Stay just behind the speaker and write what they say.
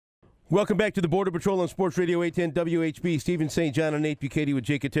Welcome back to the Border Patrol on Sports Radio 810 WHB. Stephen St. John and Nate Bukaty with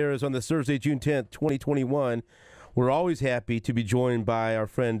Jake Gutierrez on this Thursday, June 10th, 2021. We're always happy to be joined by our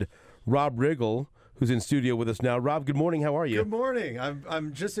friend Rob Riggle, who's in studio with us now. Rob, good morning. How are you? Good morning.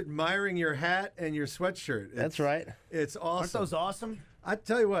 I'm just admiring your hat and your sweatshirt. That's right. It's awesome. Aren't those awesome? I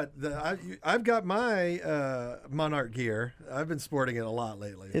tell you what, I've got my Monarch gear. I've been sporting it a lot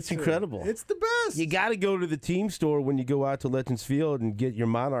lately. It's incredible. It's the best. You got to go to the team store when you go out to Legends Field and get your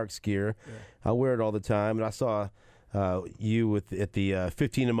Monarchs gear. Yeah. I wear it all the time. And I saw you at the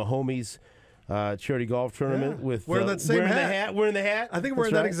 15 of Mahomes charity golf tournament with wearing that same hat. Wearing the hat. I think we're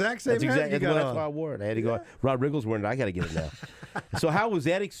wearing that exact same hat. That's why I wore it. I had to go. Rob Riggle's wearing it. I got to get it now. So how was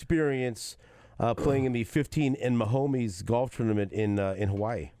that experience? Playing in the 15 and Mahomes golf tournament in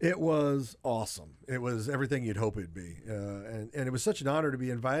Hawaii. It was awesome. It was everything you'd hope it'd be, and it was such an honor to be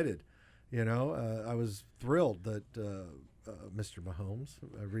invited. You know, I was thrilled that Mr. Mahomes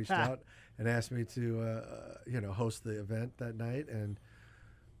reached out and asked me to host the event that night, and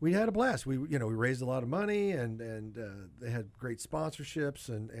we had a blast. We raised a lot of money, and they had great sponsorships,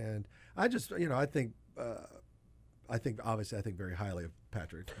 and I just I think very highly of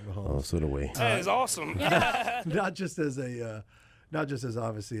Patrick Mahomes. Oh, so do we. That is awesome. not just as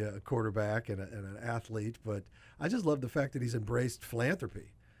obviously a quarterback and an athlete, but I just love the fact that he's embraced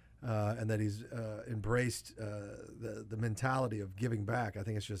philanthropy and that he's embraced the mentality of giving back. I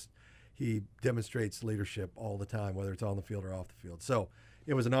think it's just he demonstrates leadership all the time, whether it's on the field or off the field. So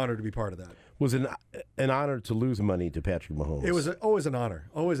it was an honor to be part of that. Was it an honor to lose money to Patrick Mahomes? It was always an honor.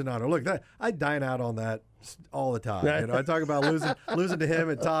 Always an honor. Look, I dine out on that all the time. I talk about losing to him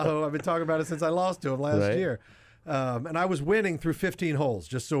at Tahoe. I've been talking about it since I lost to him last year. And I was winning through 15 holes,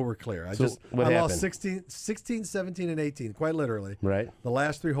 just so we're clear. I lost 16, 17, and 18, quite literally. Right. The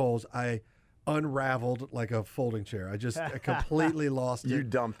last 3 holes, I unraveled like a folding chair. I completely lost it. You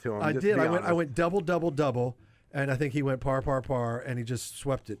dumped to him. I did. I went double, double, double. And I think he went par, par, par, and he just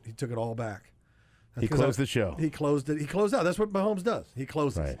swept it. He took it all back. He closed the show. He closed it. He closed out. That's what Mahomes does. He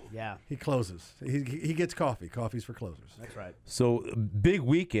closes. Right. Yeah. He closes. He gets coffee. Coffee's for closers. That's right. So big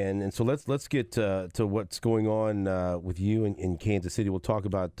weekend, and so let's get to what's going on with you in Kansas City. We'll talk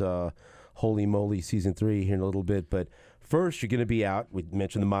about Holy Moly Season 3 here in a little bit, but first you're going to be out. We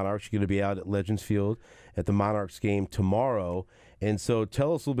mentioned the Monarchs. You're going to be out at Legends Field at the Monarchs game tomorrow. And so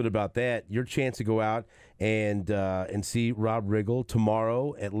tell us a little bit about that, your chance to go out and see Rob Riggle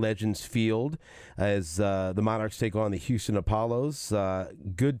tomorrow at Legends Field as the Monarchs take on the Houston Apollos.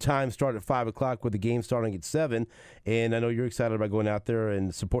 Good time start at 5 o'clock with the game starting at 7. And I know you're excited about going out there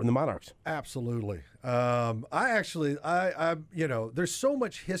and supporting the Monarchs. Absolutely. There's so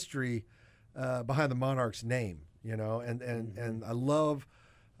much history behind the Monarchs name, and I love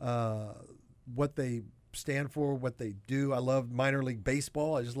what they stand for, what they do. I love minor league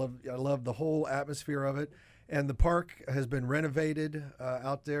baseball. I love the whole atmosphere of it. And the park has been renovated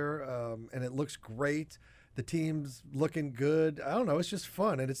out there, and it looks great. The team's looking good. I don't know. It's just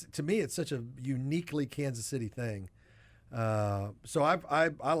fun, and to me, it's such a uniquely Kansas City thing. So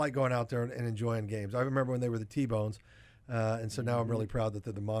I like going out there and enjoying games. I remember when they were the T-Bones. And so now I'm really proud that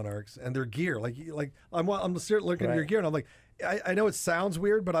they're the Monarchs and their gear. I'm looking at your gear and I'm like, I know it sounds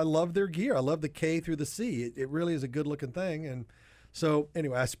weird, but I love their gear. I love the K through the C. It really is a good looking thing. And so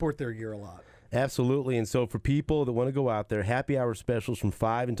anyway, I sport their gear a lot. Absolutely. And so for people that want to go out there, happy hour specials from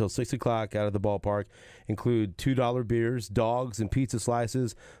 5 until 6 o'clock out of the ballpark include $2 beers, dogs and pizza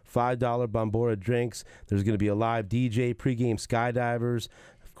slices, $5 Bombora drinks. There's going to be a live DJ, pregame skydivers,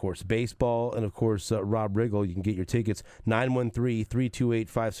 of course, baseball, and of course, Rob Riggle. You can get your tickets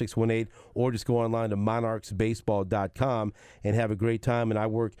 913-328-5618, or just go online to monarchsbaseball.com and have a great time. And I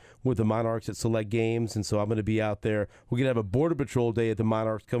work with the Monarchs at select games, and so I'm going to be out there. We're going to have a Border Patrol Day at the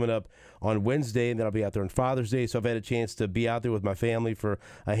Monarchs coming up on Wednesday, and then I'll be out there on Father's Day. So I've had a chance to be out there with my family for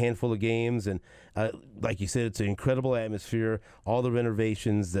a handful of games, and like you said, it's an incredible atmosphere. All the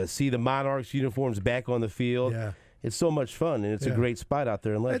renovations, see the Monarchs uniforms back on the field. Yeah. It's so much fun, and it's a great spot out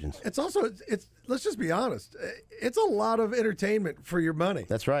there in Legends. It's also let's just be honest. It's a lot of entertainment for your money.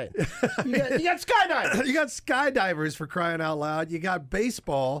 That's right. you got skydivers. You got skydivers, for crying out loud. You got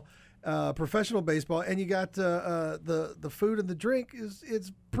baseball, professional baseball, and you got the food and the drink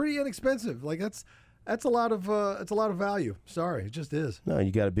it's pretty inexpensive. Like that's a lot of value. Sorry, it just is. No,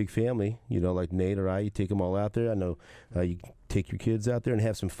 you got a big family, like Nate or I. You take them all out there. I know you take your kids out there and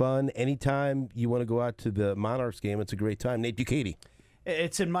have some fun. Anytime you want to go out to the Monarchs game, it's a great time. Nate Bukaty.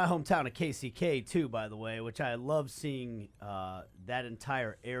 It's in my hometown of KCK, too, by the way, which I love seeing that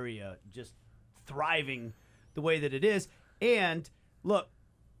entire area just thriving the way that it is. And, look,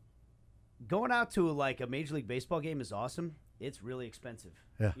 going out to, like, a Major League Baseball game is awesome. it's really expensive.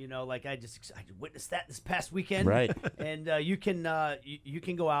 Yeah. You know, like I witnessed that this past weekend. Right. And you can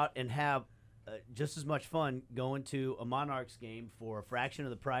go out and have just as much fun going to a Monarchs game for a fraction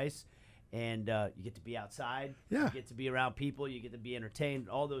of the price. And you get to be outside. Yeah. You get to be around people. You get to be entertained.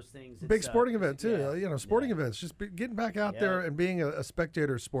 All those things. Big sporting event, too. Yeah. You know, sporting events. Just getting back out there and being a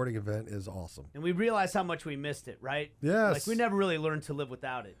spectator sporting event is awesome. And we realize how much we missed it, right? Yes. Like, we never really learned to live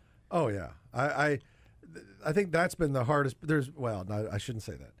without it. Oh, yeah. I think that's been the hardest. I shouldn't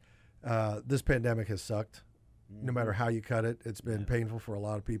say that. This pandemic has sucked. No matter how you cut it, it's been painful for a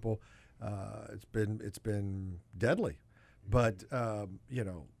lot of people. It's been deadly. But, you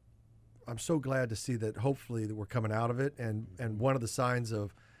know, I'm so glad to see that hopefully that we're coming out of it, and one of the signs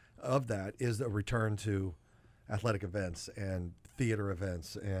of that is a return to athletic events and theater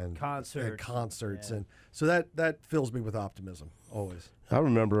events and concerts, and so that fills me with optimism always. I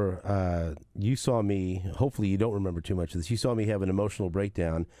remember you saw me. Hopefully, you don't remember too much of this. You saw me have an emotional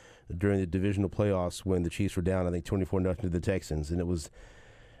breakdown during the divisional playoffs when the Chiefs were down, I think 24-0 to the Texans, and it was.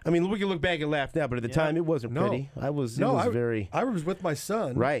 I mean, we can look back and laugh now, but at the time, it wasn't pretty. I was with my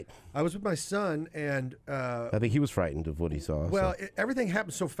son. Right. I was with my son, and I think he was frightened of what he saw. Well, everything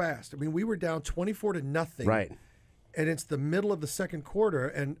happened so fast. I mean, we were down 24-0. Right. And it's the middle of the second quarter,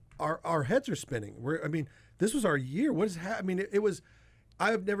 and our heads are spinning. This was our year. What is happening? I mean, it was. I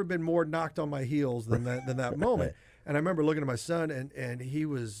have never been more knocked on my heels than that moment. And I remember looking at my son, and he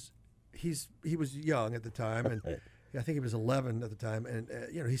was young at the time, and. I think he was 11 at the time, and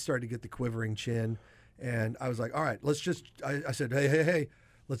you know, he started to get the quivering chin, and I was like, all right, let's just. I said, hey,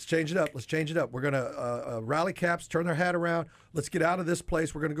 let's change it up. Let's change it up. We're gonna rally caps, turn their hat around. Let's get out of this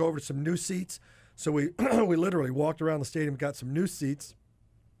place. We're gonna go over to some new seats. So we we literally walked around the stadium, got some new seats,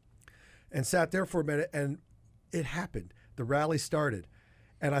 and sat there for a minute, and it happened. The rally started,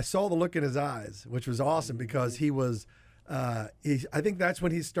 and I saw the look in his eyes, which was awesome because he was. I think that's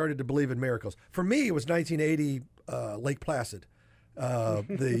when he started to believe in miracles. For me, it was 1980. Lake Placid,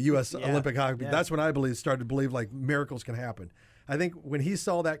 the U.S. Olympic hockey. Yeah. That's when I started to believe like miracles can happen. I think when he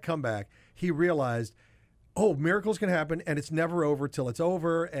saw that comeback, he realized, oh, miracles can happen, and it's never over till it's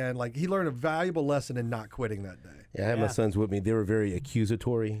over. And like he learned a valuable lesson in not quitting that day. Yeah, I had my sons with me. They were very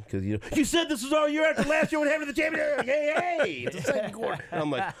accusatory because you said this was all year after last year would have the championship. Hey, it's the second quarter. And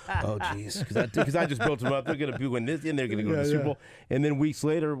I'm like, oh geez, because I just built them up. They're going to win this, and they're going to go to the Super Bowl. And then weeks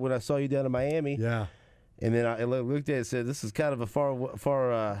later, when I saw you down in Miami, and then I looked at it and said, this is kind of a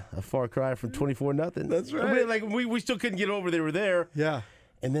far cry from 24-0. That's right. I mean, like we still couldn't get over they were there. Yeah.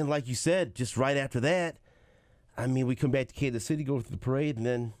 And then, like you said, just right after that, I mean, we come back to Kansas City, go through the parade, and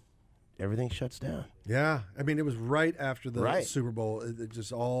then everything shuts down. Yeah. I mean, it was right after the Super Bowl. It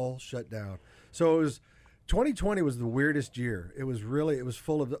just all shut down. So it was 2020 was the weirdest year. It was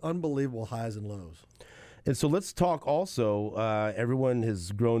full of unbelievable highs and lows. And so let's talk also, everyone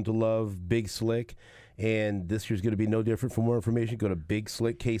has grown to love Big Slick. And this year's going to be no different. For more information, go to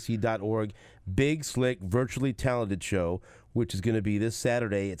bigslickkc.org. Big Slick Virtually Talented Show, which is going to be this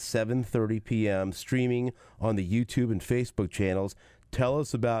Saturday at 7:30 p.m., streaming on the YouTube and Facebook channels. Tell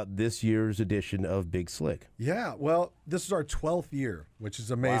us about this year's edition of Big Slick. Yeah, well, this is our 12th year, which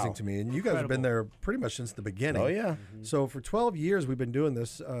is amazing to me. And you guys have been there pretty much since the beginning. Oh, yeah. Mm-hmm. So for 12 years, we've been doing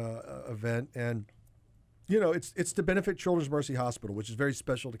this event. And you know, it's to benefit Children's Mercy Hospital, which is very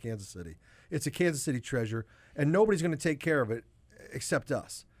special to Kansas City. It's a Kansas City treasure, and nobody's going to take care of it except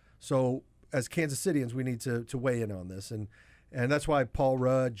us. So as Kansas Cityans, we need to weigh in on this. And that's why Paul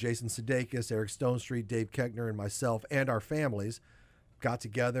Rudd, Jason Sudeikis, Eric Stonestreet, Dave Keckner, and myself and our families got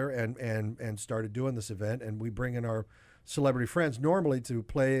together and started doing this event. And we bring in our celebrity friends normally to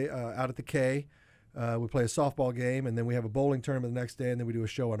play out at the K. We play a softball game, and then we have a bowling tournament the next day, and then we do a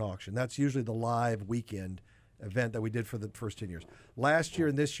show and auction. That's usually the live weekend event that we did for the first 10 years. Last year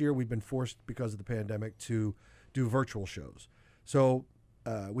and this year, we've been forced, because of the pandemic, to do virtual shows. So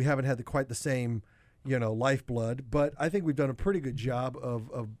we haven't had quite the same, lifeblood, but I think we've done a pretty good job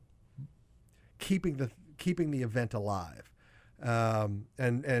of keeping the event alive.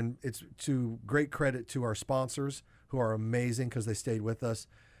 And it's to great credit to our sponsors, who are amazing because they stayed with us.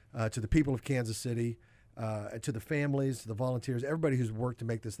 To the people of Kansas City, to the families, to the volunteers, everybody who's worked to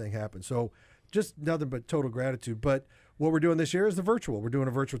make this thing happen. So just nothing but total gratitude. But what we're doing this year is the virtual. We're doing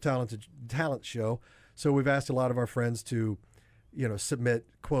a virtual talent show. So we've asked a lot of our friends to, submit,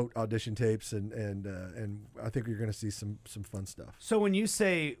 quote, audition tapes, and I think you're going to see some fun stuff. So when you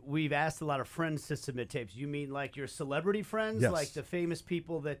say we've asked a lot of friends to submit tapes, you mean like your celebrity friends? Yes. Like the famous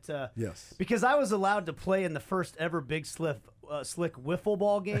people that... Yes. Because I was allowed to play in the first ever Big Slick wiffle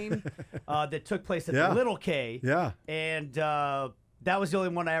ball game that took place at the Little K. Yeah. And that was the only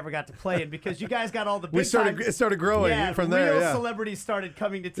one I ever got to play in because you guys got all the big It started growing from there. Real Yeah. celebrities started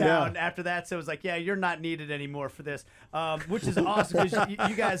coming to town after that, so it was like, yeah, you're not needed anymore for this, which is awesome because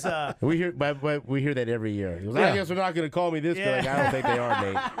you guys. We hear that every year. He goes, I guess they're not going to call me this, but like, I don't think they are,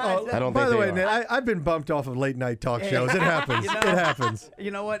 Nate. I don't By think the they way, are. Nate, I've been bumped off of late night talk shows. It happens. You know, it happens.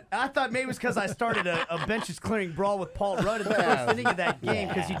 You know what? I thought maybe it was because I started a benches clearing brawl with Paul Rudd in the first inning of that game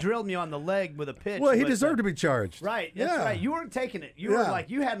because he drilled me on the leg with a pitch. Well, he deserved to be charged. Right. That's right. You weren't taking it. You were like,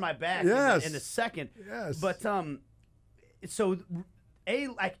 you had my back in a second. Yes. But so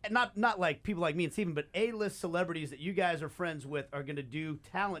not like people like me and Steven, but A-list celebrities that you guys are friends with are going to do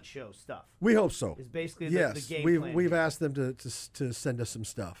talent show stuff. We hope so. Is basically yes, the game plan. We've asked them to send us some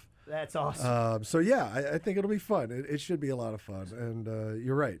stuff. That's awesome. So yeah, I think it'll be fun. It should be a lot of fun. And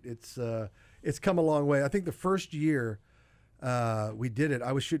you're right. It's come a long way. I think the first year we did it,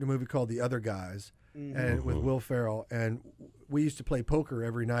 I was shooting a movie called The Other Guys, and with Will Ferrell, and we used to play poker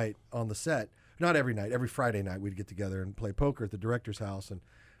every night on the set. Not every night, every Friday night we'd get together and play poker at the director's house and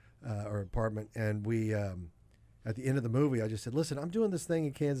or apartment. And we, at the end of the movie, I just said, "Listen, I'm doing this thing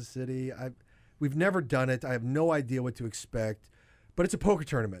in Kansas City. We've never done it. I have no idea what to expect, but it's a poker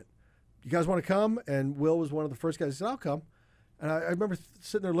tournament. You guys want to come?" And Will was one of the first guys who said, "I'll come." And I remember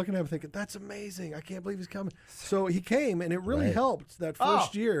sitting there looking at him thinking, that's amazing. I can't believe he's coming. So he came, and it really helped that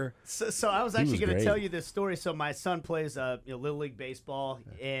first year. So I was actually going to tell you this story. So my son plays Little League Baseball,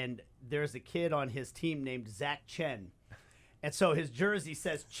 and there's a kid on his team named Zach Chen. And so his jersey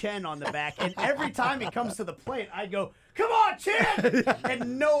says Chen on the back. And every time he comes to the plate, I go, "Come on, Chen!"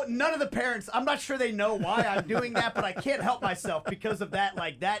 And none of the parents, I'm not sure they know why I'm doing that, but I can't help myself because of that,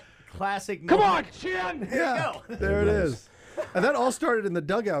 like that classic moment. Come on, Chen! There you go. There it is. And that all started in the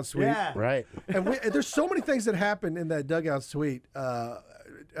dugout suite. Yeah. Right. And there's so many things that happened in that dugout suite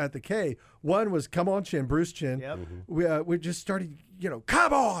at the K. One was, "Come on, Chin," Bruce Chin. Yep. We just started,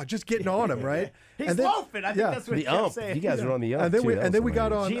 come on, just getting on him, right? He's loafing. I think that's what The he kept ump. saying. You guys were on the ump, And then too. we That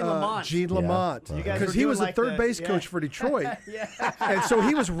got was on Gene Lamont. Gene Lamont You guys because were he was doing the like third base coach for Detroit. And so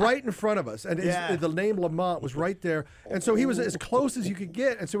he was right in front of us, and the name Lamont was right there, and so he was as close as you could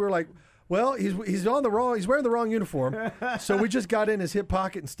get, and so we were like, well, he's wearing the wrong uniform. So we just got in his hip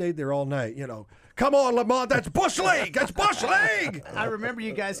pocket and stayed there all night. Come on, Lamont, that's Bush League. That's Bush League. I remember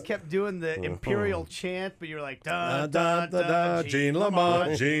you guys kept doing the Imperial chant, but you were like, dun, Da, dun, da, da, dun, Gene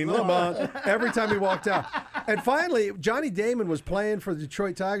Lamont, Gene Lamont. Every time he walked out. And finally, Johnny Damon was playing for the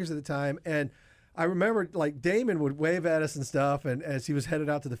Detroit Tigers at the time, and I remember like Damon would wave at us and stuff, and as he was headed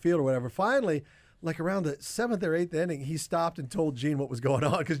out to the field or whatever. Finally, like around the 7th or 8th inning, he stopped and told Gene what was going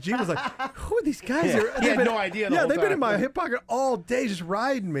on because Gene was like, "Who are these guys?" He had no idea. They've been in my hip pocket all day just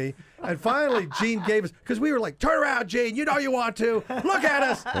riding me. And finally, Gene gave us, because we were like, "Turn around, Gene. You know you want to. Look at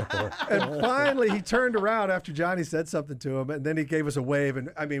us." And finally, he turned around after Johnny said something to him, and then he gave us a wave.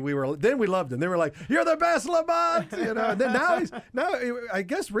 And I mean, we loved him. They were like, "You're the best, Lamont." And then now I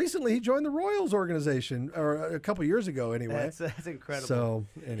guess recently he joined the Royals organization, or a couple years ago anyway. That's incredible. So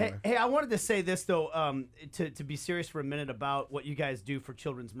anyway. Hey, I wanted to say this though, to be serious for a minute about what you guys do for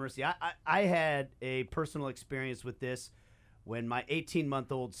Children's Mercy. I had a personal experience with this when my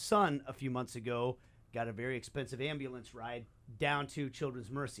 18-month-old son a few months ago got a very expensive ambulance ride down to Children's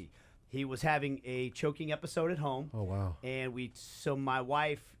Mercy. He was having a choking episode at home. Oh wow! And so my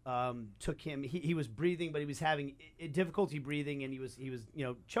wife took him. He was breathing, but he was having difficulty breathing, and he was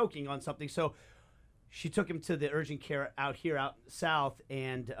choking on something. So she took him to the urgent care out south,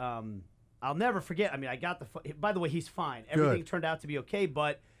 and I'll never forget. I mean, I got by the way, he's fine. Everything turned out to be okay,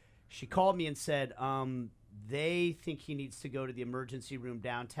 but she called me and said they think he needs to go to the emergency room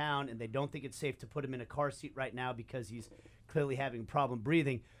downtown, and they don't think it's safe to put him in a car seat right now because he's clearly having a problem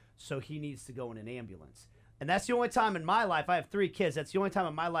breathing, so he needs to go in an ambulance. And that's the only time in my life, I have 3 kids, that's the only time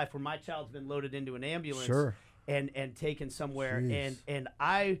in my life where my child's been loaded into an ambulance and taken somewhere. And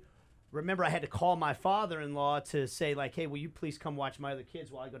I remember I had to call my father-in-law to say, like, "Hey, will you please come watch my other kids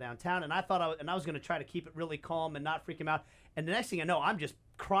while I go downtown?" And I thought I was going to try to keep it really calm and not freak him out. And the next thing I know, I'm just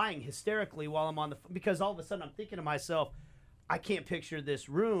crying hysterically while I'm on because all of a sudden I'm thinking to myself, I can't picture this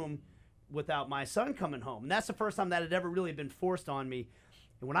room without my son coming home. And that's the first time that had ever really been forced on me.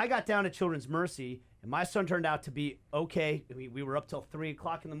 And when I got down to Children's Mercy, and my son turned out to be okay, we were up till 3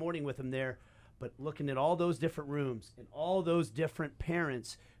 o'clock in the morning with him there, but looking at all those different rooms and all those different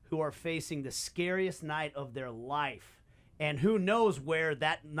parents who are facing the scariest night of their life, and who knows where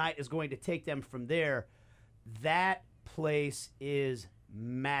that night is going to take them from there, that place is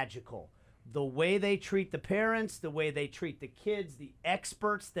magical. the way they treat the parents, the way they treat the kids, the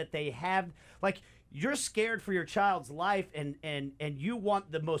experts that they have. Like, you're scared for your child's life, and you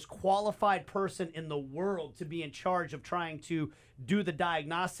want the most qualified person in the world to be in charge of trying to do the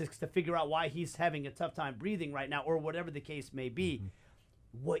diagnostics to figure out why he's having a tough time breathing right now, or whatever the case may be.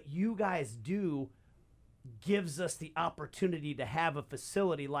 What you guys do gives us the opportunity to have a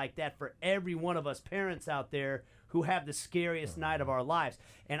facility like that for every one of us parents out there who have the scariest night of our lives.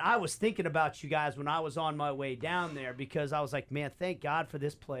 And I was thinking about you guys when I was on my way down there, because I was like, man, thank God for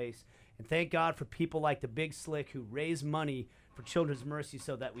this place. And thank God for people like the Big Slick who raise money for Children's Mercy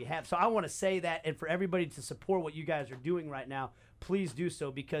so that we have. So I want to say that, and for everybody to support what you guys are doing right now, please do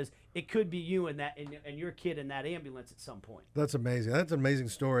so, because it could be you and your kid in that ambulance at some point. That's amazing. That's an amazing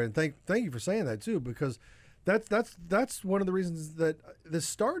story, and thank you for saying that too, because that's one of the reasons that this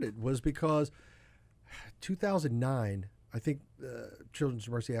started, was because 2009, I think Children's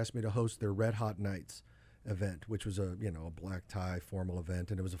Mercy asked me to host their Red Hot Nights event, which was a black tie formal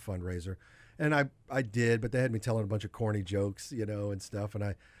event, and it was a fundraiser, and I did, but they had me telling a bunch of corny jokes, and stuff,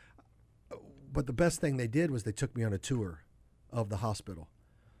 but the best thing they did was they took me on a tour of the hospital,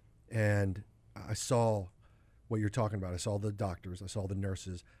 and I saw what you're talking about. I saw the doctors, I saw the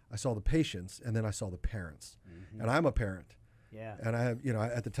nurses, I saw the patients, and then I saw the parents. And I'm a parent. Yeah. And I have,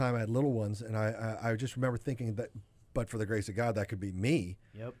 at the time I had little ones, and I just remember thinking that, but for the grace of God, that could be me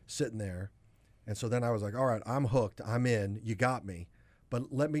sitting there. And so then I was like, all right, I'm hooked. I'm in. You got me.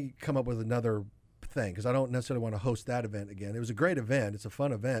 But let me come up with another thing, because I don't necessarily want to host that event again. It was a great event. It's a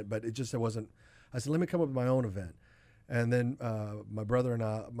fun event, but it wasn't. I said, let me come up with my own event. And then my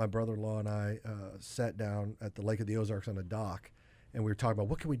brother-in-law and I sat down at the Lake of the Ozarks on a dock, and we were talking about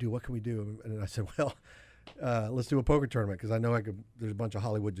what can we do? What can we do? And I said, well, let's do a poker tournament, because I know there's a bunch of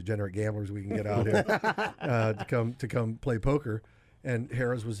Hollywood degenerate gamblers we can get out here to come play poker. And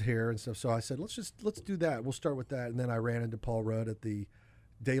Harris was here and stuff. So I said, let's do that. We'll start with that. And then I ran into Paul Rudd at the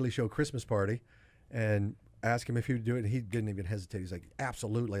Daily Show Christmas party and asked him if he would do it. And he didn't even hesitate. He's like,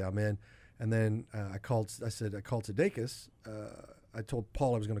 absolutely, I'm in. And then I called Sudeikis. I told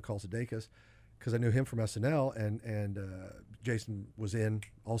Paul I was going to call Sudeikis because I knew him from SNL, and Jason was in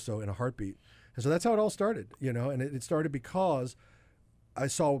also in a heartbeat. And so that's how it all started, and it started because I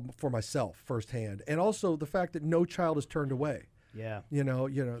saw for myself firsthand, and also the fact that no child is turned away. Yeah.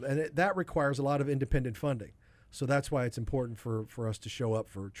 And that requires a lot of independent funding. So that's why it's important for us to show up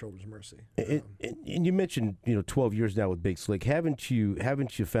for Children's Mercy. And you mentioned 12 years now with Big Slick. Haven't you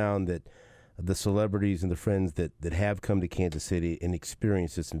found that the celebrities and the friends that have come to Kansas City and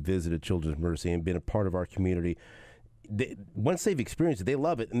experienced this and visited Children's Mercy and been a part of our community, once they've experienced it, they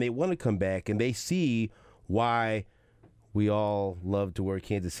love it and they want to come back, and they see why we all love to wear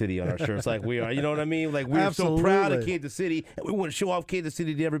Kansas City on our shirts like we are. You know what I mean? Like, we're Absolutely. so proud of Kansas City, and we want to show off Kansas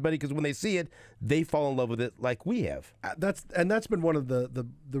City to everybody, because when they see it, they fall in love with it like we have. That's been one of the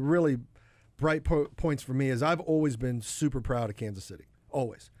really bright points for me, is I've always been super proud of Kansas City.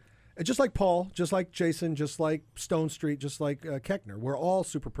 Always. And just like Paul, just like Jason, just like Stone Street, just like Keckner, we're all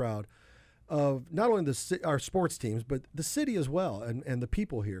super proud of not only our sports teams, but the city as well, and the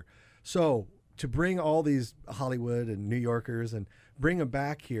people here. So to bring all these Hollywood and New Yorkers and bring them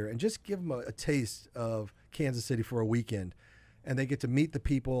back here and just give them a taste of Kansas City for a weekend, and they get to meet the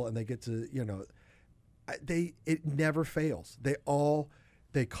people, and they get to, it never fails.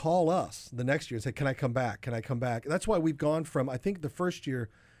 They call us the next year and say, can I come back? Can I come back? That's why we've gone from, I think the first year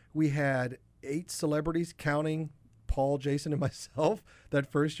we had 8 celebrities, counting Paul, Jason, and myself. That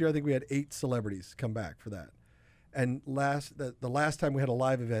first year, I think we had 8 celebrities come back for that. And the last time we had a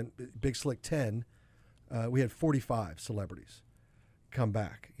live event, Big Slick 10, we had 45 celebrities come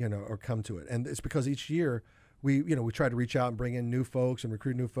back, or come to it. And it's because each year we try to reach out and bring in new folks and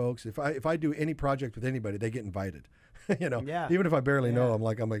recruit new folks. If I do any project with anybody, they get invited. Yeah. Even if I barely know, I'm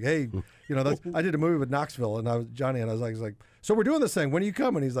like, hey, I did a movie with Knoxville, and I was Johnny, and I was like, so we're doing this thing. When are you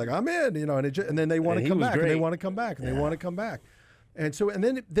coming? He's like, I'm in. And then they want to come back, and they want to come back, and they want to come back. And so,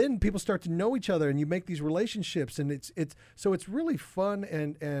 and then people start to know each other, and you make these relationships, and it's really fun,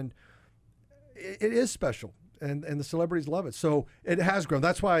 and it is special, and the celebrities love it. So it has grown.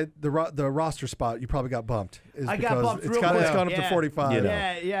 That's why the roster spot you probably got bumped. I got bumped. It's gone up to 45.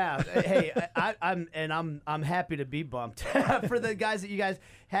 Yeah. Hey, I'm happy to be bumped for the guys that you guys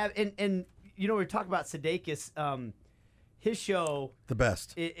have, and we're talking about Sudeikis. His show, the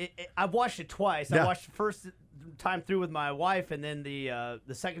best. I've watched it twice. Yeah. I watched the first time through with my wife, and then the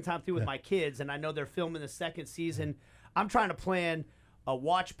second time through with my kids. And I know they're filming the second season. I'm trying to plan a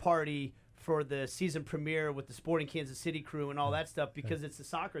watch party for the season premiere with the Sporting Kansas City crew and all that stuff, because it's the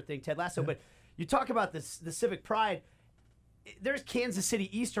soccer thing, Ted Lasso. But you talk about the civic pride. there's Kansas City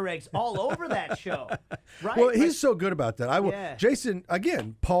Easter eggs all over that show, right? Well, he's so good about that. Yeah. Jason,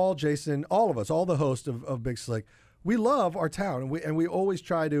 again, Paul, Jason, all of us, all the hosts of Big Slick, we love our town, and we always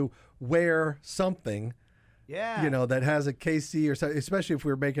try to wear something, yeah, that has a KC or something, especially if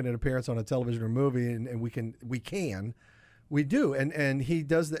we're making an appearance on a television or movie, and we do, and he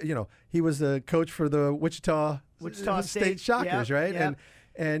does that. He was the coach for the Wichita State Shockers, right? Yep.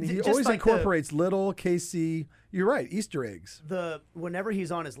 And he Just always like incorporates little KC. You're right, Easter eggs. Whenever he's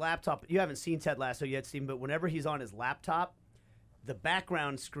on his laptop, you haven't seen Ted Lasso yet, Stephen, but whenever he's on his laptop, the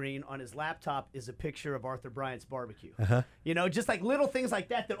background screen on his laptop is a picture of Arthur Bryant's barbecue. Uh-huh. Just like little things like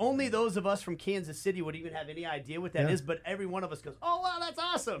that only those of us from Kansas City would even have any idea what that is, but every one of us goes, oh, wow, that's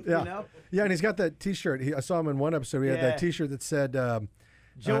awesome. Yeah, yeah, and he's got that T-shirt. I saw him in one episode. He had that T-shirt that said...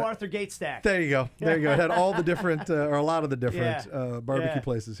 Joe Arthur Gate Stack. There you go. It had all the different, or a lot of the different barbecue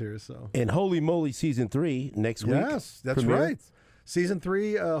places here. So. And Holy Moly Season 3 next week. Yes, that's premiere. right. Season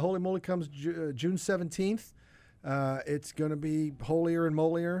 3, Holy Moly comes June 17th. It's going to be holier and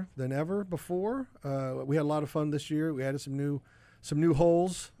molier than ever before. We had a lot of fun this year. We added some new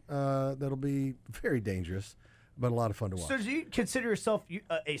holes that'll be very dangerous, but a lot of fun to watch. So do you consider yourself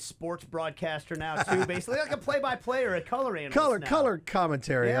a sports broadcaster now too, basically like a play-by-play or a color analyst? Color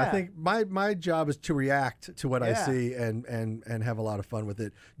commentary. Yeah. I think my job is to react to what I see and have a lot of fun with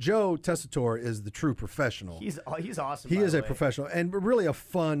it. Joe Tessitore is the true professional. He's awesome. He is a professional and really a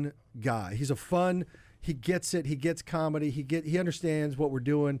fun guy. He gets it. He gets comedy. He understands what we're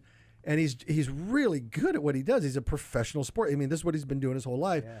doing, and he's really good at what he does. He's a professional sport. I mean, this is what he's been doing his whole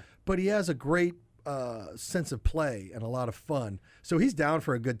life. Yeah. But he has a great sense of play and a lot of fun. So he's down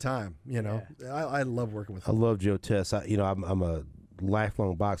for a good time. I love working with him. I love Joe Tess. I'm a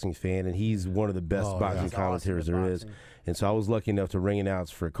lifelong boxing fan, and he's one of the best boxing commentators there is. And so I was lucky enough to ring announce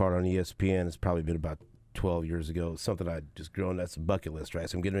for a card on ESPN. It's probably been about 12 years ago. Something I just grown. That's a bucket list, right?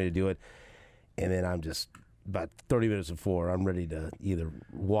 So I'm getting ready to do it. And then I'm just about 30 minutes before, I'm ready to either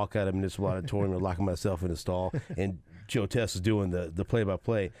walk out of Municipal Auditorium or lock myself in a stall. And Joe Tess is doing the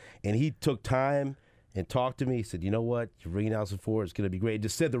play-by-play. And he took time and talked to me. He said, you know what? You're ringing out for it's going to be great. He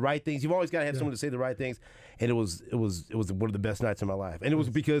just said the right things. You've always got to have someone to say the right things. And it was one of the best nights of my life. And it was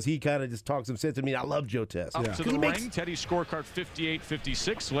because he kind of just talked some sense to me. I love Joe Tess. Up to the ring, Teddy's scorecard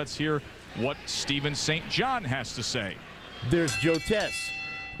 58-56. Let's hear what Stephen St. John has to say. There's Joe Tess.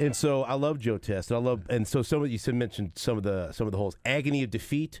 And so I love Joe Tess. And so some of you mentioned some of the holes. Agony of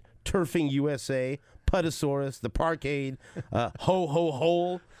Defeat, Turfing USA, Puttosaurus, the Parkade, Ho Ho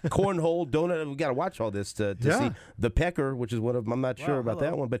Hole, Cornhole, Donut. We got to watch all this to see the Pecker, which is one of them. I'm not sure about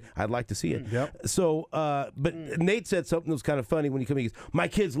that one, but I'd like to see it. Yep. So, but Nate said something that was kind of funny when he came in. He goes, "My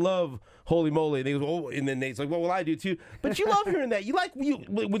kids love Holy Moly," and he goes, "Oh," and then Nate's like, "Well, I do too." But you love hearing that. You like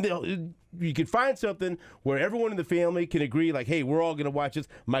when you can find something where everyone in the family can agree, like, "Hey, we're all going to watch this."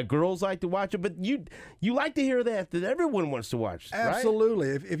 My girls like to watch it, but you like to hear that everyone wants to watch.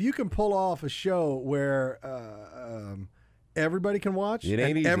 Absolutely. Right? If you can pull off a show where everybody can watch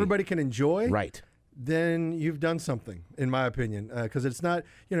and easy. Everybody can enjoy, right? Then you've done something, in my opinion, because it's not.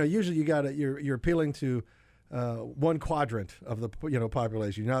 Usually you're appealing to one quadrant of the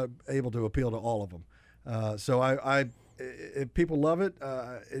population. You're not able to appeal to all of them. So if people love it,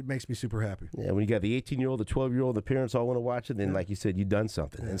 it makes me super happy. Yeah, when you got the 18-year-old, the 12-year-old, the parents all want to watch it, then like you said, you've done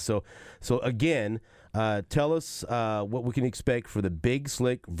something. And so again, tell us what we can expect for the Big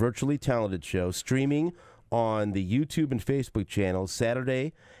Slick Virtually Talented Show, streaming on the YouTube and Facebook channels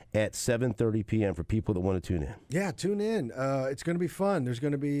Saturday at 7:30 p.m. for people that want to tune in. Yeah, tune in. It's going to be fun. There's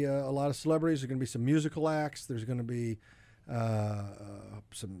going to be a lot of celebrities. There's going to be some musical acts. There's going to be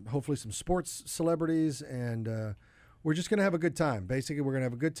hopefully some sports celebrities, and we're just going to have a good time. Basically, we're going to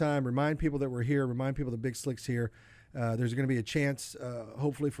have a good time, remind people that we're here, remind people that Big Slick's here. There's going to be a chance,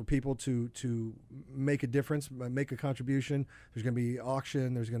 hopefully, for people to make a difference, make a contribution. There's going to be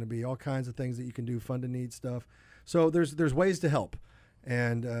auction. There's going to be all kinds of things that you can do, fund-to-need stuff. So there's ways to help,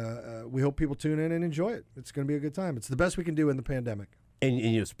 and we hope people tune in and enjoy it. It's going to be a good time. It's the best we can do in the pandemic. And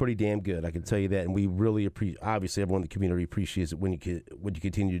it's pretty damn good, I can tell you that. And we really obviously, everyone in the community appreciates it when what you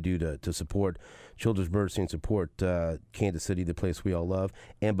continue to do to support Children's Mercy and support Kansas City, the place we all love.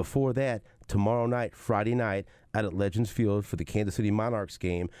 And before that, tomorrow night, Friday night, out at Legends Field for the Kansas City Monarchs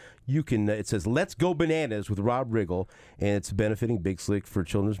game, you can. It says "Let's Go Bananas" with Rob Riggle, and it's benefiting Big Slick for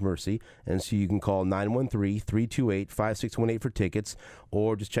Children's Mercy. And so you can call 913-328-5618 for tickets,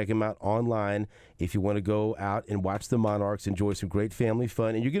 or just check them out online if you want to go out and watch the Monarchs, enjoy some great family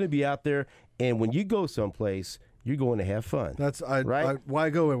fun. And you're going to be out there, and when you go someplace, you're going to have fun. Right? Why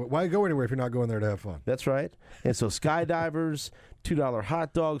go anywhere if you're not going there to have fun? That's right. And so skydivers, $2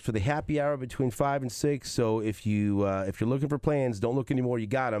 hot dogs for the happy hour between 5 and 6. So if you're looking for plans, don't look anymore. You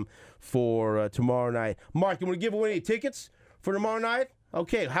got them for tomorrow night. Mark, you want to give away any tickets for tomorrow night?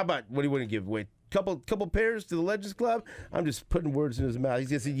 Okay, how about, what do you want to give away? Couple pairs to the Legends Club? I'm just putting words in his mouth. He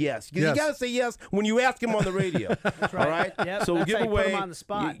just said yes. Because you got to say yes when you ask him on the radio. That's right. All right? Yep, so we'll give away. Put him on the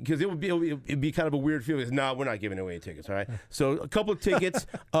spot. Because it'd be kind of a weird feeling. No, we're not giving away tickets, all right? So a couple of tickets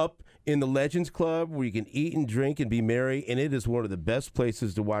up in the Legends Club where you can eat and drink and be merry, and it is one of the best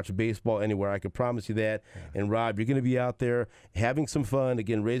places to watch baseball anywhere. I can promise you that. And Rob, you're going to be out there having some fun,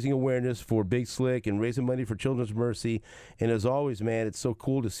 again, raising awareness for Big Slick and raising money for Children's Mercy. And as always, man, it's so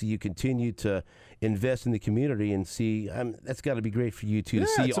cool to see you continue to invest in the community and see. That's got to be great for you, too, to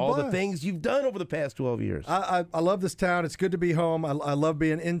see all the things you've done over the past 12 years. I love this town. It's good to be home. I love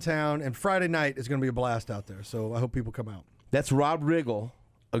being in town, and Friday night is going to be a blast out there, so I hope people come out. That's Rob Riggle,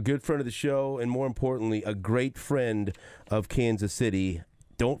 a good friend of the show, and more importantly, a great friend of Kansas City.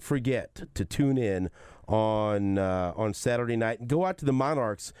 Don't forget to tune in on Saturday night. And go out to the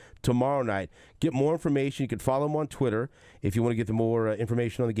Monarchs tomorrow night. Get more information. You can follow them on Twitter if you want to get the more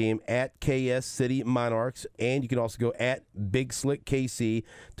information on the game at KS City Monarchs. And you can also go at Big Slick KC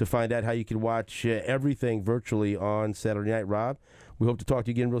to find out how you can watch everything virtually on Saturday night. Rob, we hope to talk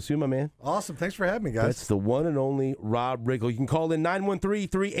to you again real soon, my man. Awesome. Thanks for having me, guys. That's the one and only Rob Riggle. You can call in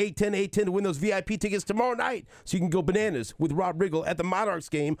 913-381-810 to win those VIP tickets tomorrow night so you can go bananas with Rob Riggle at the Monarchs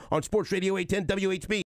game on Sports Radio 810 WHB.